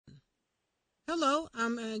Hello,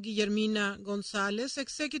 I'm Guillermina Gonzalez,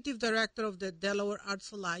 Executive Director of the Delaware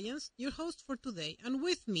Arts Alliance, your host for today. And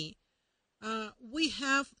with me, we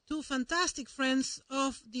have two fantastic friends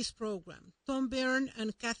of this program, Tom Byrne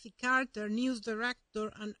and Cathy Carter, News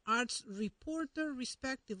Director and Arts Reporter,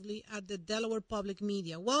 respectively, at the Delaware Public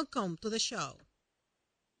Media. Welcome to the show.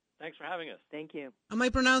 Thanks for having us. Thank you. Am I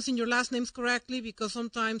pronouncing your last names correctly? Because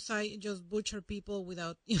sometimes I just butcher people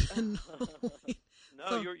without even knowing. No,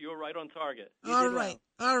 so, you're right on target. All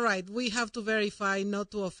right. We have to verify not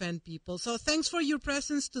to offend people. So thanks for your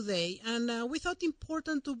presence today. And we thought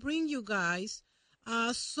important to bring you guys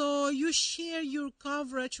so you share your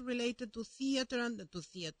coverage related to theater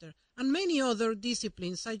and many other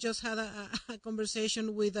disciplines. I just had a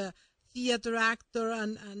conversation with a theater actor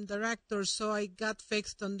and director, so I got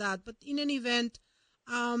fixed on that. But in any event,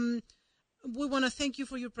 we want to thank you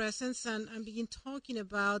for your presence and begin talking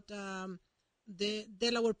about the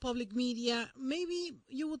Delaware Public Media. Maybe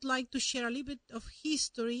you would like to share a little bit of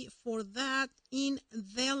history for that in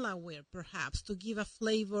Delaware, perhaps, to give a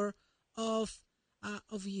flavor of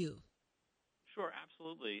you. Sure,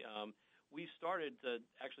 absolutely. We started,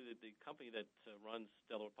 actually, the company that runs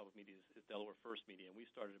Delaware Public Media is Delaware First Media, and we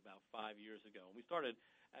started about 5 years ago. And we started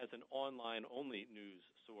as an online-only news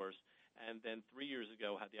source, and then 3 years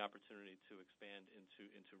ago had the opportunity to expand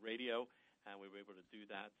into radio, and we were able to do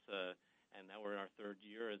that. And now we're in our third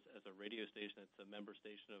year as a radio station. It's a member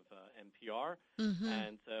station of NPR,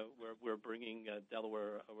 and we're bringing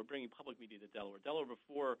Delaware. We're bringing public media to Delaware. Delaware,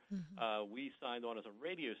 before we signed on as a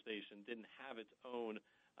radio station, didn't have its own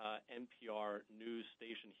NPR news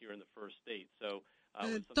station here in the first state. So,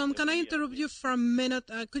 Tom, can I interrupt you for a minute?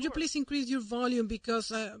 Could you please increase your volume, because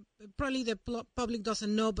probably the public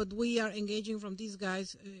doesn't know, but we are engaging from these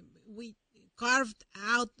guys. We carved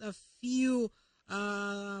out a few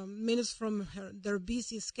minutes from their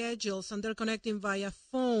busy schedules, and they're connecting via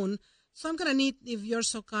phone. So I'm going to need, if you're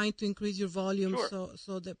so kind, to increase your volume. Sure.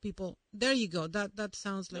 so that people, there you go. That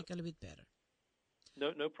sounds like a little bit better.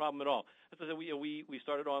 No problem at all. As I said, we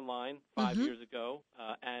started online 5 years ago,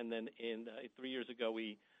 and then 3 years ago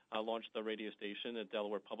we launched the radio station at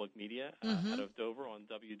Delaware Public Media out of Dover on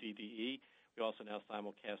WDDE. We also now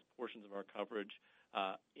simulcast portions of our coverage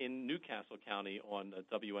in Newcastle County on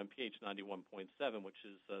WMPH 91.7, which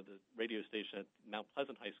is the radio station at Mount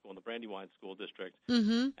Pleasant High School in the Brandywine School District.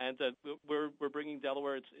 And we're bringing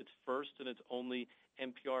Delaware its first and its only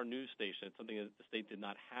NPR news station. It's something that the state did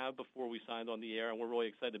not have before we signed on the air, and we're really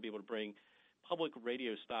excited to be able to bring public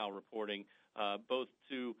radio-style reporting both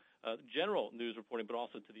to general news reporting, but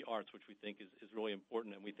also to the arts, which we think is really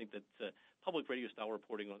important. And we think that public radio-style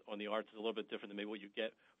reporting on the arts is a little bit different than maybe what you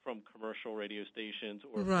get from commercial radio stations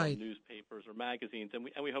or from newspapers or magazines.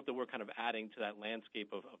 And we hope that we're kind of adding to that landscape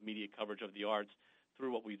of media coverage of the arts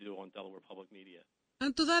through what we do on Delaware Public Media.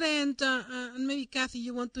 And to that end, and maybe, Cathy,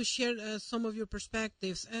 you want to share some of your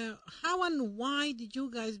perspectives. How and why did you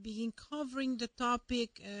guys begin covering the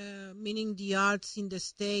topic, meaning the arts in the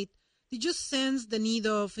state? Did you sense the need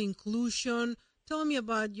of inclusion? Tell me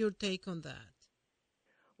about your take on that.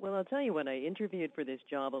 Well, I'll tell you, when I interviewed for this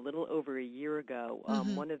job a little over a year ago,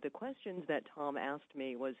 one of the questions that Tom asked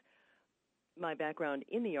me was my background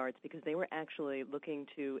in the arts, because they were actually looking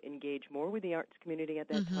to engage more with the arts community at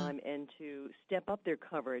that time and to step up their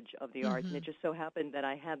coverage of the arts. And it just so happened that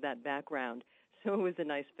I had that background, so it was a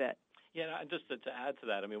nice fit. Yeah, and just to add to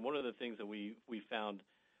that, I mean, one of the things that we found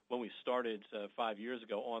when we started 5 years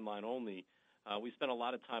ago, online only, we spent a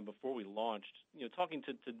lot of time before we launched, talking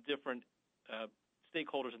to different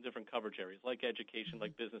stakeholders in different coverage areas, like education,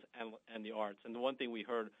 like business, and the arts. And the one thing we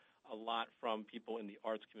heard a lot from people in the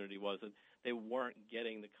arts community was that they weren't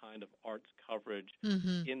getting the kind of arts coverage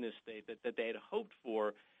in this state that they had hoped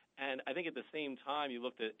for. And I think at the same time, you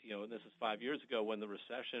looked at, and this is 5 years ago when the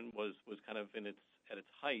recession was kind of at its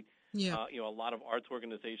height. Yeah. A lot of arts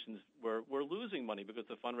organizations were losing money because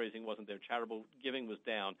the fundraising wasn't there. Charitable giving was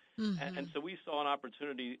down. And so we saw an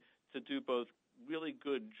opportunity to do both really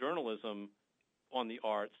good journalism on the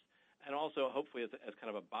arts and also, hopefully, as kind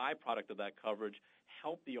of a byproduct of that coverage,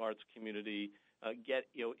 help the arts community get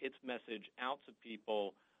its message out to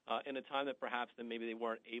people in a time that perhaps then maybe they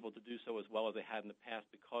weren't able to do so as well as they had in the past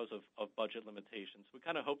because of budget limitations. We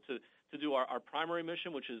kind of hope to do our primary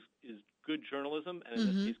mission, which is good journalism, and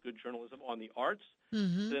in this case, good journalism on the arts.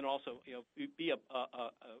 Then also, be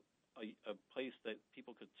a place that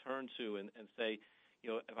people could turn to and say,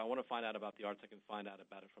 if I want to find out about the arts, I can find out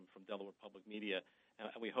about it from Delaware Public Media. And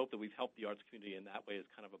we hope that we've helped the arts community in that way as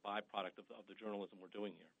kind of a byproduct of the journalism we're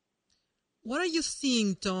doing here. What are you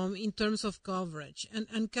seeing, Tom, in terms of coverage?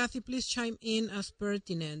 And Cathy, please chime in as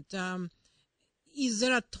pertinent. is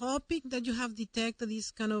there a topic that you have detected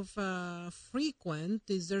is kind of frequent?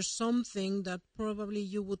 Is there something that probably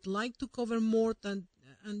you would like to cover more than,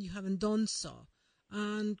 and you haven't done so?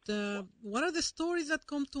 And what are the stories that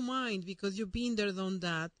come to mind? Because you've been there, done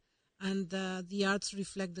that, and the arts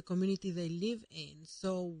reflect the community they live in.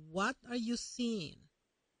 So what are you seeing?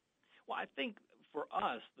 Well, I think for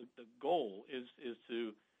us, the goal is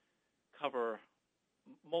to cover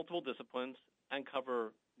multiple disciplines and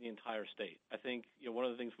cover the entire state. I think one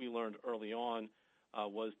of the things we learned early on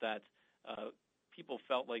was that people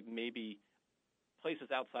felt like maybe places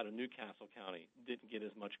outside of Newcastle County didn't get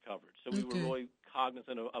as much coverage. So we were really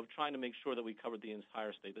cognizant of trying to make sure that we covered the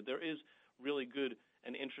entire state, that there is really good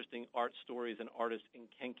and interesting art stories and artists in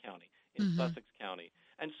Kent County, in Sussex County.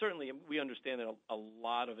 And certainly we understand that a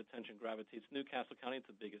lot of attention gravitates to Newcastle County. It's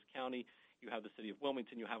the biggest county. You have the city of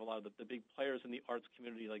Wilmington. You have a lot of the big players in the arts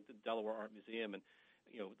community like the Delaware Art Museum and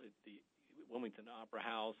the Wilmington Opera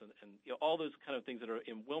House and all those kind of things that are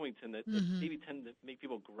in Wilmington that maybe tend to make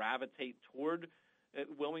people gravitate toward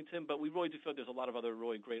Wilmington, but we really do feel there's a lot of other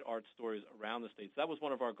really great art stories around the state. So that was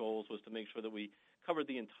one of our goals, was to make sure that we covered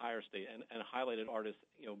the entire state and highlighted artists,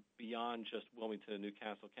 beyond just Wilmington and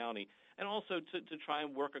Newcastle County, and also to try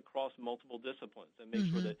and work across multiple disciplines and make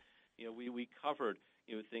sure that we covered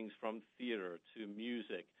things from theater to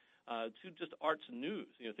music to just arts news,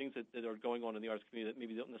 things that are going on in the arts community that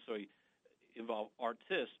maybe don't necessarily involve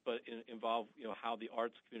artists, but involve how the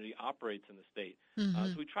arts community operates in the state.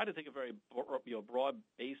 So we try to take a very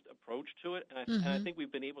broad-based approach to it, and I think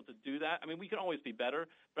we've been able to do that. I mean, we can always be better,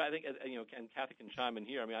 but I think and Cathy can chime in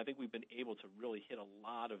here. I mean, I think we've been able to really hit a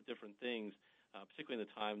lot of different things, particularly in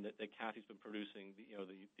the time that Cathy's been producing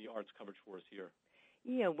the arts coverage for us here.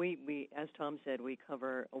 Yeah, we as Tom said, we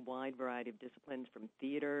cover a wide variety of disciplines from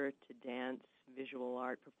theater to dance, visual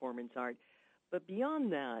art, performance art. But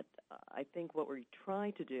beyond that, I think what we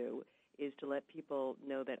try to do is to let people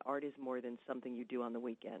know that art is more than something you do on the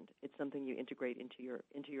weekend. It's something you integrate into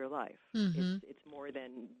your life. It's more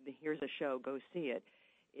than here's a show, go see it.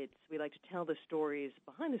 We like to tell the stories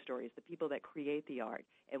behind the stories, the people that create the art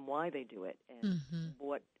and why they do it and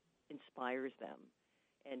what inspires them.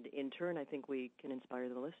 And in turn, I think we can inspire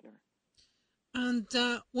the listener. And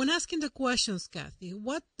when asking the questions, Cathy,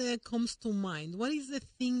 what comes to mind? What is the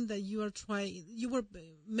thing that you are trying? You were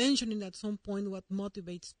mentioning at some point what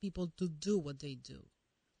motivates people to do what they do.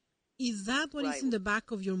 Is that what is in the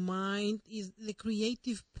back of your mind? Is the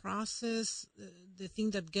creative process the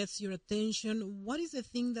thing that gets your attention? What is the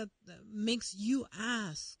thing that makes you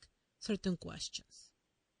ask certain questions?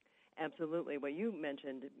 Absolutely. What you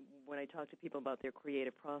mentioned when I talk to people about their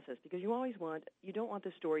creative process, because you don't want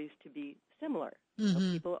the stories to be similar.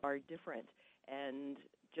 People are different. And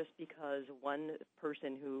just because one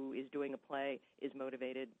person who is doing a play is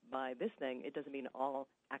motivated by this thing, it doesn't mean all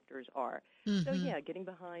actors are. So, getting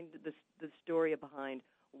behind the story behind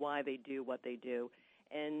why they do what they do.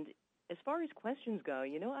 And as far as questions go,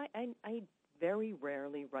 I very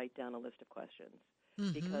rarely write down a list of questions.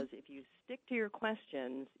 Because if you stick to your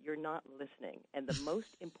questions, you're not listening. And the most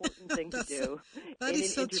important thing to do in an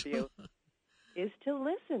interview is to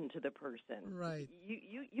listen to the person. Right.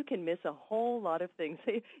 You can miss a whole lot of things.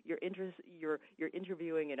 You're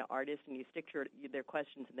interviewing an artist, and you stick to their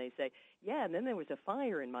questions, and they say, yeah, and then there was a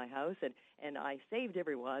fire in my house, and I saved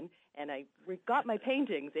everyone, and I got my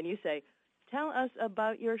paintings. And you say, tell us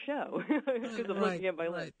about your show, because I'm looking at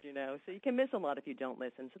my list, So you can miss a lot if you don't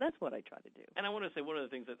listen. So that's what I try to do. And I want to say one of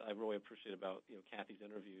the things that I really appreciate about Cathy's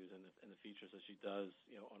interviews and the features that she does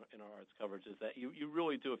in our arts coverage is that you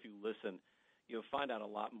really do, if you listen, find out a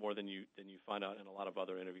lot more than you find out in a lot of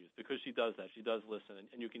other interviews, because she does that. She does listen,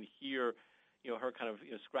 and you can hear her kind of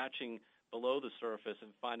scratching below the surface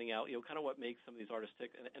and finding out kind of what makes some of these artists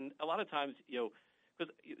tick. And a lot of times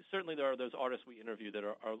because certainly there are those artists we interview that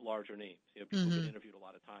are larger names. People get interviewed a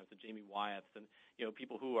lot of times, the Jamie Wyeths and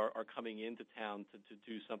people who are coming into town to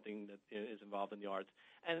do something that is involved in the arts.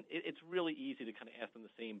 And it's really easy to kind of ask them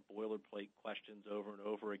the same boilerplate questions over and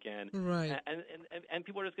over again. Right. And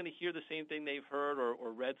people are just going to hear the same thing they've heard or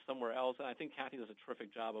read somewhere else. And I think Cathy does a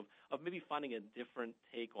terrific job of maybe finding a different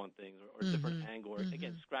take on things or a different angle, or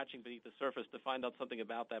again, scratching beneath the surface to find out something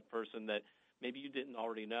about that person that maybe you didn't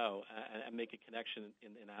already know, and make a connection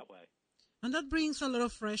in that way. And that brings a lot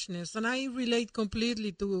of freshness. And I relate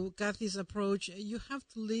completely to Cathy's approach. You have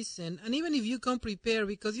to listen. And even if you come prepared,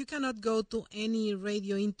 because you cannot go to any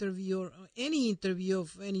radio interview or any interview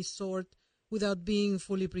of any sort without being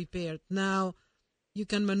fully prepared. Now, you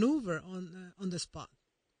can maneuver on the spot.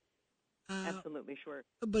 Absolutely, sure.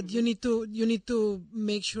 But you need to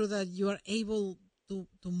make sure that you are able to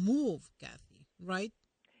move, Cathy, right?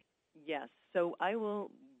 Yes. So I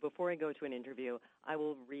will, before I go to an interview, I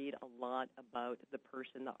will read a lot about the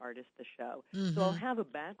person, the artist, the show. So I'll have a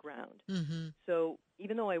background. So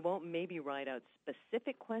even though I won't maybe write out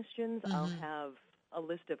specific questions, I'll have a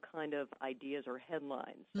list of kind of ideas or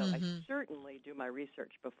headlines. So I certainly do my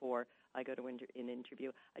research before I go to an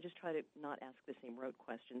interview. I just try to not ask the same rote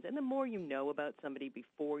questions. And the more you know about somebody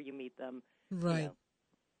before you meet them, right,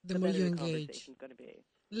 the more better you the engage. conversation's going to be.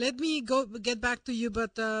 Let me get back to you,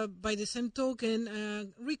 but by the same token,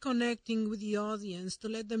 reconnecting with the audience to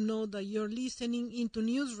let them know that you're listening into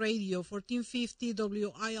News Radio 1450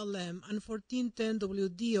 WILM and 1410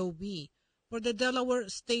 WDOV for the Delaware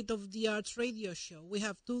State of the Arts radio show. We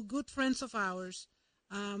have two good friends of ours,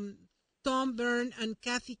 Tom Byrne and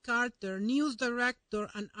Cathy Carter, news director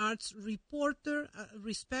and arts reporter,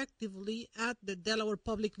 respectively, at the Delaware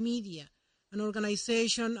Public Media, an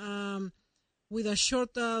organization with a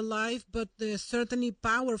short life, but certainly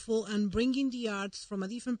powerful and bringing the arts from a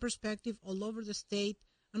different perspective all over the state.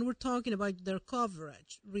 And we're talking about their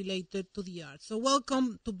coverage related to the arts. So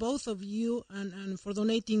welcome to both of you and for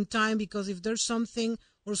donating time, because if there's something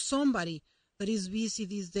or somebody that is busy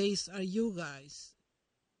these days, are you guys.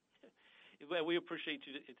 We appreciate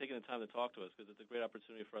you taking the time to talk to us, because it's a great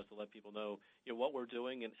opportunity for us to let people know, what we're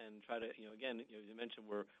doing and try to, again, you mentioned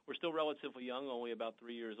we're still relatively young, only about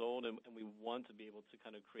 3 years old, and we want to be able to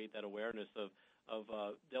kind of create that awareness of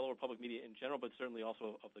Delaware Public Media in general, but certainly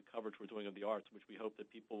also of the coverage we're doing of the arts, which we hope that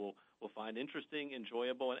people will find interesting,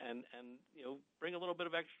 enjoyable, and bring a little bit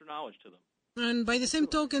of extra knowledge to them. And by the same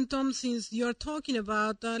token, Tom, since you're talking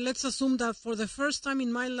about, let's assume that for the first time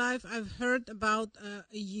in my life, I've heard about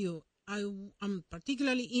you. I'm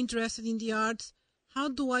particularly interested in the arts. How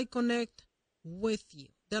do I connect with you,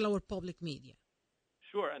 Delaware Public Media?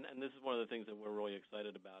 Sure, and this is one of the things that we're really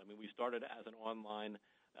excited about. I mean, we started as an online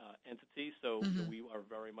entity, so we are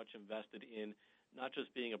very much invested in not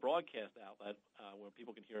just being a broadcast outlet where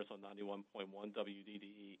people can hear us on 91.1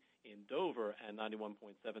 WDDE in Dover and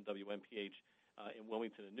 91.7 WMPH in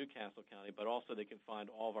Wilmington and Newcastle County, but also they can find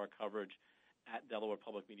all of our coverage at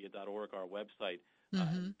DelawarePublicMedia.org, our website.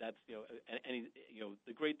 And that's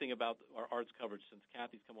the great thing about our arts coverage since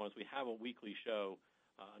Cathy's come on is we have a weekly show,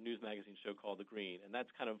 a news magazine show called The Green, and that's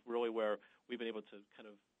kind of really where we've been able to kind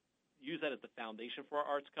of use that as the foundation for our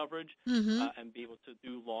arts coverage and be able to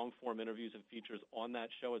do long-form interviews and features on that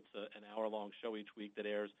show. It's an hour-long show each week that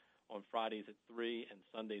airs on Fridays at 3 and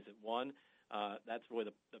Sundays at 1. That's really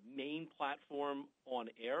the main platform on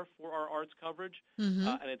air for our arts coverage,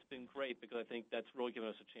 and it's been great because I think that's really given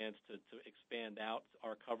us a chance to expand out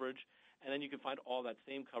our coverage. And then you can find all that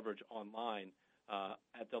same coverage online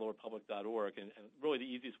at DelawarePublic.org. And really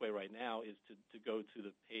the easiest way right now is to go to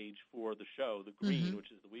the page for the show, The Green,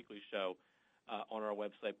 which is the weekly show on our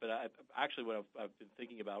website. But what I've been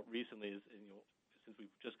thinking about recently is, since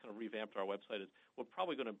we've just kind of revamped our website, is we're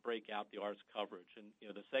probably going to break out the arts coverage. And,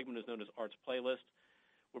 the segment is known as Arts Playlist.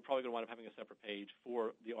 We're probably going to wind up having a separate page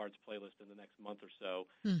for the arts playlist in the next month or so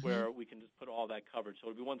where we can just put all that coverage. So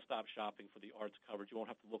it'll be one-stop shopping for the arts coverage. You won't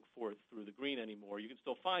have to look for it through the Green anymore. You can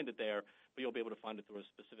still find it there, but you'll be able to find it through a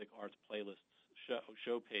specific arts playlist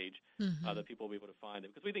show page that people will be able to find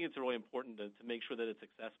it. Because we think it's really important to make sure that it's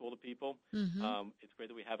accessible to people. It's great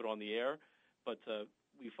that we have it on the air, but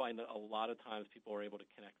we find that a lot of times people are able to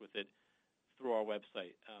connect with it through our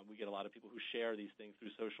website. We get a lot of people who share these things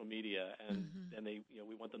through social media, and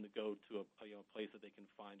we want them to go to a place that they can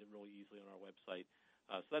find it really easily on our website.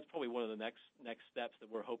 So that's probably one of the next steps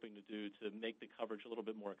that we're hoping to do to make the coverage a little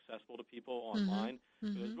bit more accessible to people online.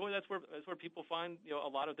 Because really, that's where people find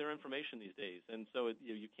a lot of their information these days, and so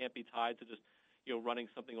you can't be tied to just running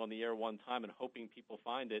something on the air one time and hoping people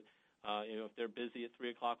find it. If they're busy at 3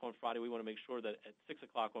 o'clock on Friday, we want to make sure that at 6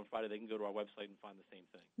 o'clock on Friday they can go to our website and find the same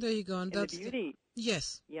thing. There you go. And that's the beauty.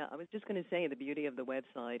 Yes. Yeah, I was just going to say the beauty of the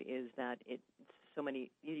website is that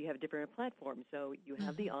you have different platforms. So you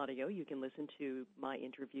have the audio. You can listen to my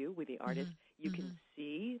interview with the artist. You can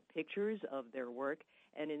see pictures of their work.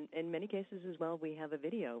 And in many cases as well, we have a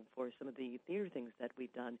video for some of the theater things that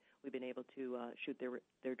we've done. We've been able to shoot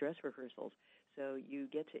their dress rehearsals. So you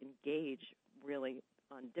get to engage really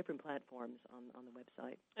on different platforms on the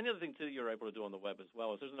website. And the other thing, too, you're able to do on the web as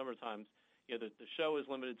well is there's a number of times the show is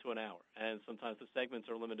limited to an hour, and sometimes the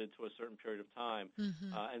segments are limited to a certain period of time.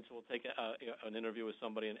 And so we'll take an interview with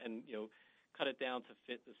somebody and cut it down to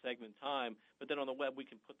fit the segment time, but then on the web we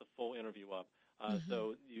can put the full interview up.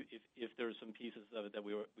 So if there's some pieces of it that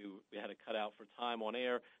we had to cut out for time on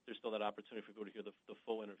air, there's still that opportunity for people to hear the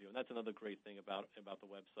full interview, and that's another great thing about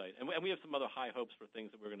the website. And we have some other high hopes for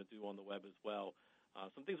things that we're going to do on the web as well.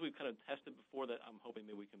 Some things we've kind of tested before that I'm hoping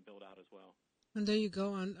maybe we can build out as well. And there you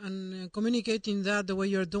go. And communicating that the way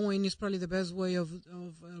you're doing is probably the best way of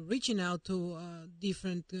reaching out to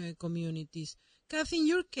different communities. Cathy, in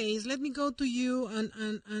your case, let me go to you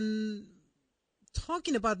and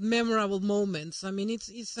talking about memorable moments. I mean,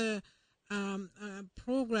 it's a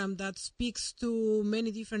program that speaks to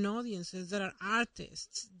many different audiences. There are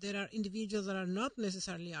artists. There are individuals that are not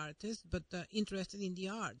necessarily artists, but interested in the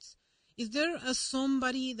arts. Is there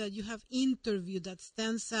somebody that you have interviewed that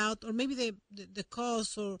stands out, or maybe the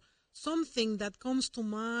cause or something that comes to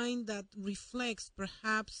mind that reflects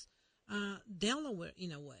perhaps Delaware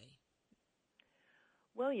in a way?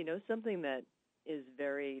 Well, something that is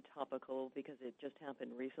very topical because it just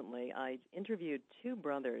happened recently. I interviewed two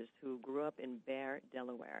brothers who grew up in Byrne,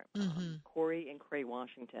 Delaware, Corey and Cray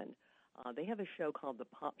Washington. They have a show called The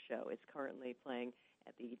Pop Show. It's currently playing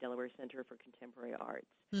at the Delaware Center for Contemporary Arts.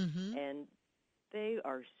 And they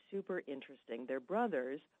are super interesting. They're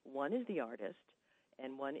brothers. One is the artist,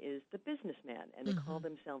 and one is the businessman, and they call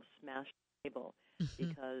themselves Smash Label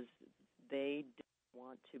because they don't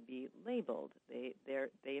want to be labeled. Their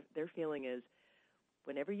feeling is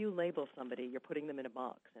whenever you label somebody, you're putting them in a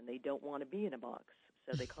box, and they don't want to be in a box.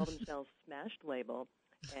 So they call themselves Smashed Label.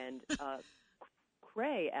 And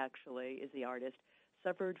Cray, actually, is the artist,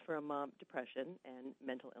 suffered from depression and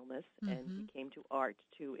mental illness, and he came to art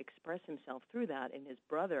to express himself through that. And his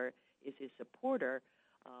brother is his supporter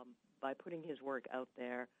by putting his work out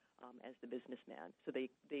there as the businessman. So they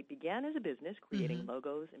began as a business, creating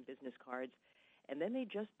logos and business cards, and then they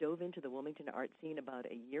just dove into the Wilmington art scene about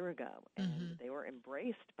a year ago, and they were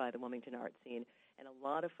embraced by the Wilmington art scene, and a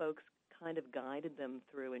lot of folks kind of guided them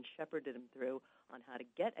through and shepherded them through on how to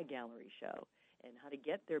get a gallery show and how to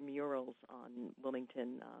get their murals on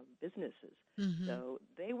Wilmington businesses. So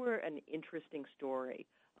they were an interesting story,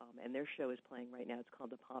 and their show is playing right now. It's called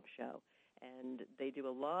The Pop Show, and they do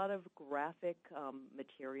a lot of graphic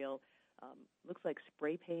material. Looks like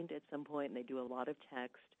spray paint at some point, and they do a lot of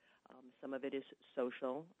text. Some of it is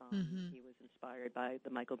social. He was inspired by the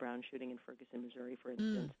Michael Brown shooting in Ferguson, Missouri, for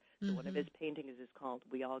instance. So one of his paintings is called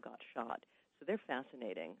We All Got Shot. So they're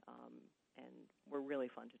fascinating, and were really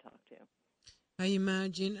fun to talk to. I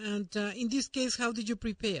imagine. And in this case, how did you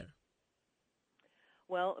prepare?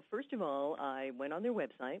 Well, first of all, I went on their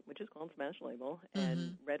website, which is called Smash Label,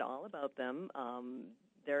 and read all about them.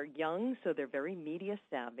 They're young, so they're very media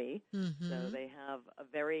savvy. So they have a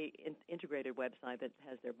very integrated website that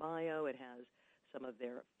has their bio. It has some of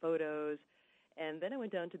their photos. And then I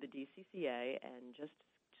went down to the DCCA and just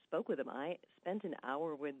spoke with them. I spent an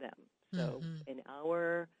hour with them. So an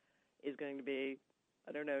hour is going to be,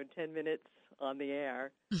 10 minutes on the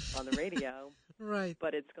air, on the radio. Right.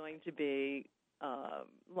 But it's going to be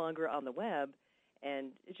longer on the web.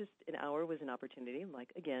 And it's just an hour was an opportunity,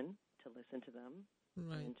 again, to listen to them.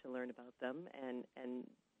 Right. And to learn about them, and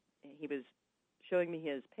he was showing me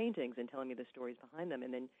his paintings and telling me the stories behind them,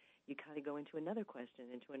 and then you kind of go into another question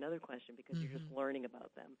because you're just learning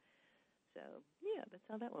about them. So yeah, that's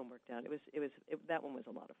how that one worked out. That one was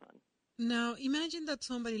a lot of fun. Now imagine that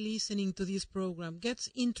somebody listening to this program gets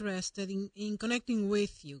interested in connecting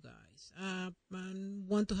with you guys, and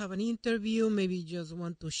want to have an interview, maybe just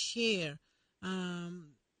want to share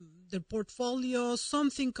their portfolio,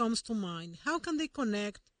 something comes to mind. How can they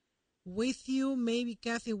connect with you, maybe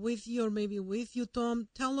Cathy with you, or maybe with you, Tom?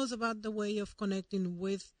 Tell us about the way of connecting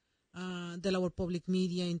with Delaware Public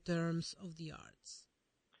Media in terms of the arts.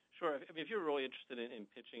 Sure. If you're really interested in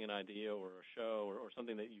pitching an idea or a show or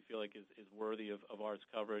something that you feel like is worthy of arts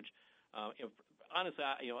coverage, honestly,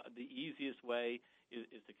 the easiest way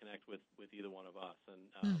is to connect with either one of us.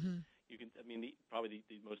 And you can, probably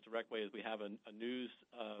the most direct way is we have a news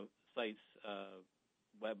site's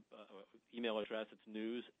web email address. It's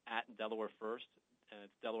news@Delaware First, and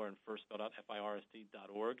it's Delaware and First spelled out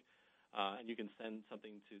FIRST.org. And you can send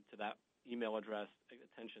something to that email address,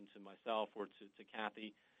 attention to myself or to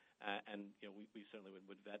Cathy, and we certainly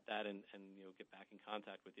would vet that and get back in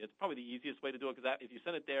contact with you. It's probably the easiest way to do it because if you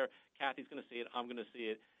send it there, Cathy's going to see it, I'm going to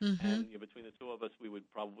see it, and between the two of us, we would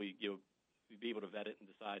probably we'd be able to vet it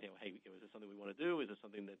and decide, hey, is this something we want to do? Is this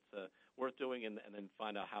something that's worth doing? And then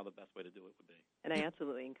find out how the best way to do it would be. And I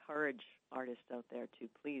absolutely encourage artists out there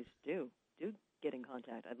to please do get in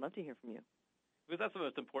contact. I'd love to hear from you. Because that's the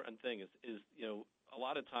most important thing is a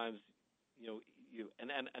lot of times,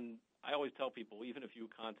 and I always tell people, even if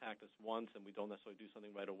you contact us once and we don't necessarily do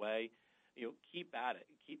something right away, keep at it.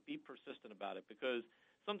 Be persistent about it, because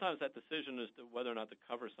sometimes that decision as to whether or not to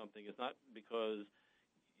cover something is not because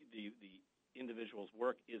the individual's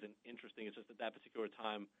work isn't interesting. It's just at that particular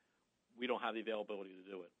time we don't have the availability to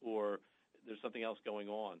do it, or there's something else going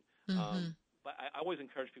on. but I always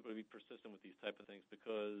encourage people to be persistent with these type of things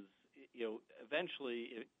because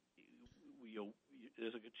eventually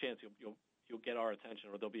there's a good chance you'll get our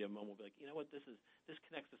attention, or there'll be a moment we'll be like, you know what, this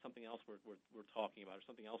connects to something else we're talking about, or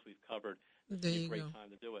something else we've covered. This would be a great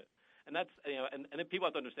time to do it. And that's and then people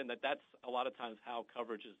have to understand that that's a lot of times how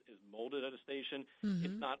coverage is molded at a station. Mm-hmm.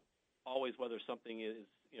 It's not always whether something is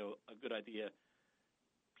a good idea.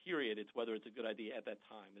 Period. It's whether it's a good idea at that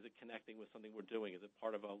time. Is it connecting with something we're doing? Is it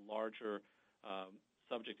part of a larger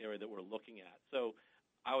subject area that we're looking at? So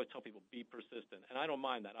I always tell people, be persistent, and I don't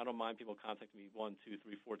mind that. I don't mind people contacting me 1, 2,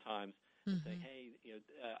 3, 4 times and saying, hey,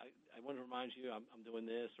 I want to remind you I'm doing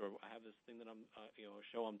this, or I have this thing that I'm a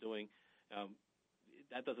show I'm doing.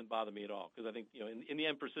 That doesn't bother me at all, because I think in the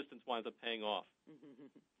end, persistence winds up paying off.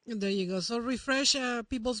 There you go. So refresh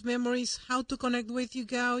people's memories. How to connect with you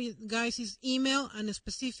guys is email, and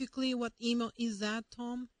specifically, what email is that,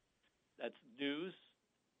 Tom? That's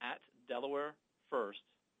news@Delaware First,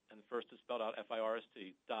 and the first is spelled out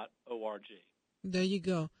FIRST.org. There you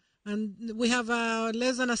go. And we have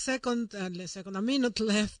less than a minute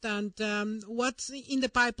left. And what's in the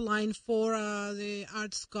pipeline for the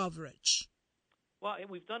arts coverage? Well,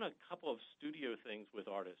 we've done a couple of studio things with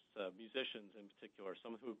artists, musicians in particular,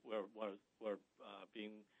 some who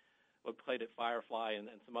played at Firefly, and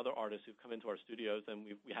some other artists who've come into our studios. And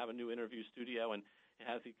we have a new interview studio, and it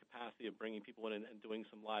has the capacity of bringing people in and doing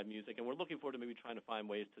some live music. And we're looking forward to maybe trying to find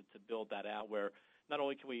ways to build that out, where not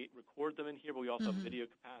only can we record them in here, but we also have video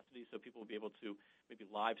capacity, so people will be able to maybe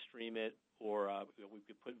live stream it, or we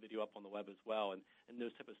could put video up on the web as well. And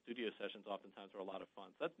those type of studio sessions oftentimes are a lot of fun.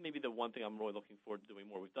 So that's maybe the one thing I'm really looking forward to doing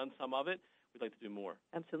more. We've done some of it. We'd like to do more.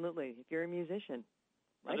 Absolutely. If you're a musician,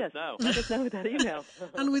 let us know. Let us know with that email.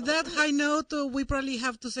 And with that high note, we probably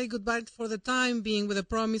have to say goodbye for the time being, with the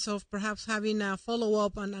promise of perhaps having a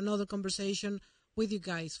follow-up and another conversation with you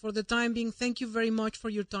guys. For the time being, thank you very much for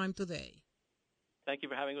your time today. Thank you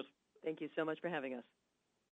for having us. Thank you so much for having us.